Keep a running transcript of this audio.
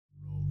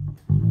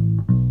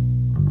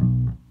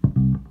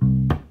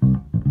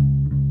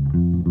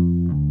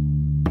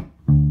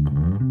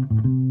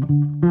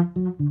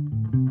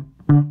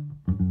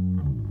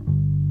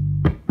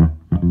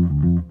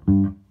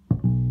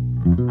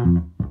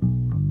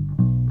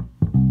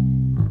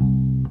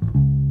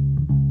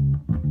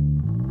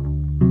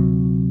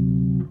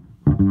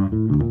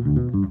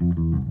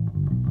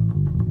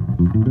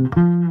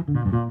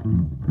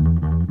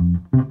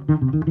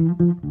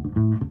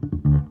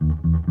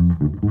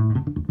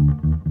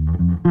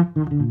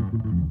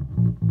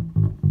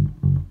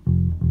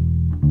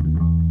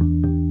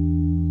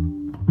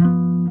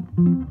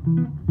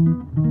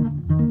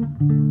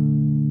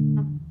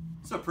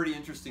It's a pretty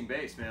interesting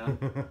bass, man.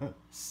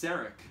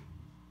 Serek.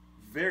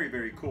 Very,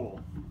 very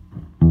cool.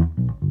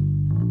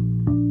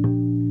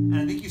 And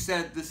I think you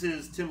said this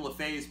is Tim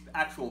LaFay's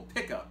actual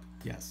pickup.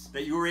 Yes.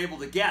 That you were able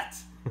to get.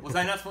 Was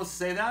I not supposed to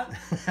say that?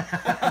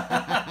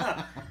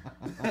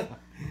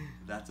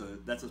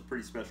 That's a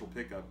pretty special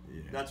pickup.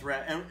 Yeah. That's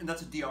rad. And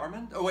that's a D.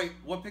 Armand? Oh wait,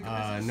 what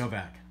pickup is this?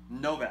 Novak.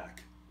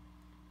 Novak.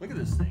 Look at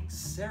this thing.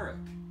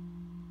 Serek.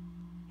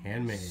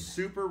 Handmade.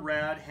 Super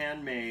rad,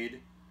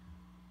 handmade.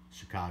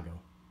 Chicago.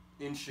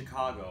 In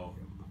Chicago.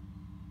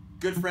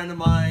 Good friend of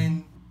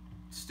mine,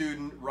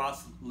 student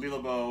Ross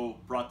Lillebo,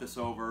 brought this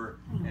over,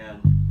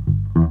 and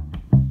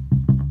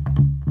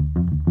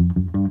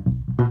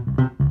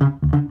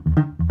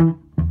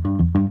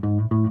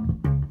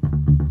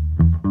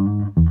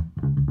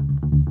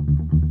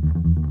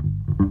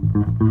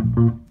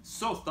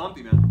so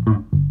thumpy, man.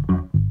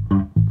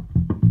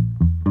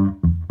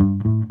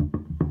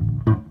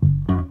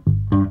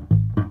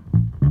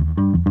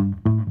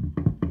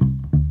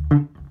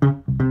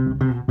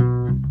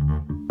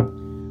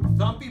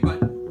 Thumpy, but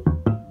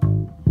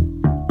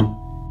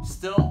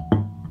still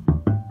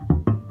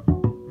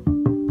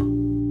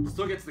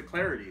gets the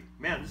clarity.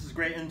 Man, this is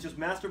great. And just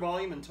master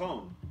volume and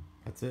tone.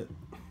 That's it.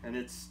 And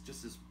it's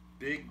just this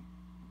big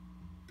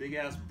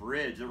ass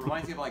bridge. It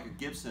reminds me of like a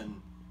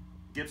Gibson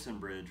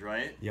bridge,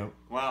 right? Yep.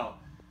 Wow.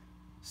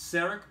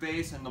 Serek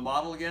bass, and the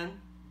model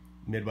again?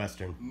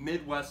 Midwestern.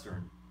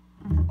 Midwestern.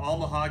 All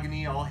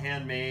mahogany, all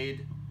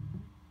handmade,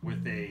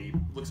 with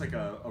looks like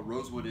a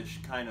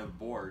rosewoodish kind of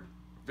board.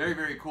 Very,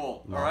 very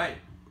cool. No. All right.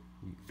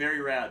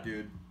 Very rad,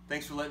 dude.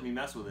 Thanks for letting me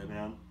mess with it,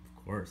 man.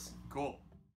 Of course. Cool.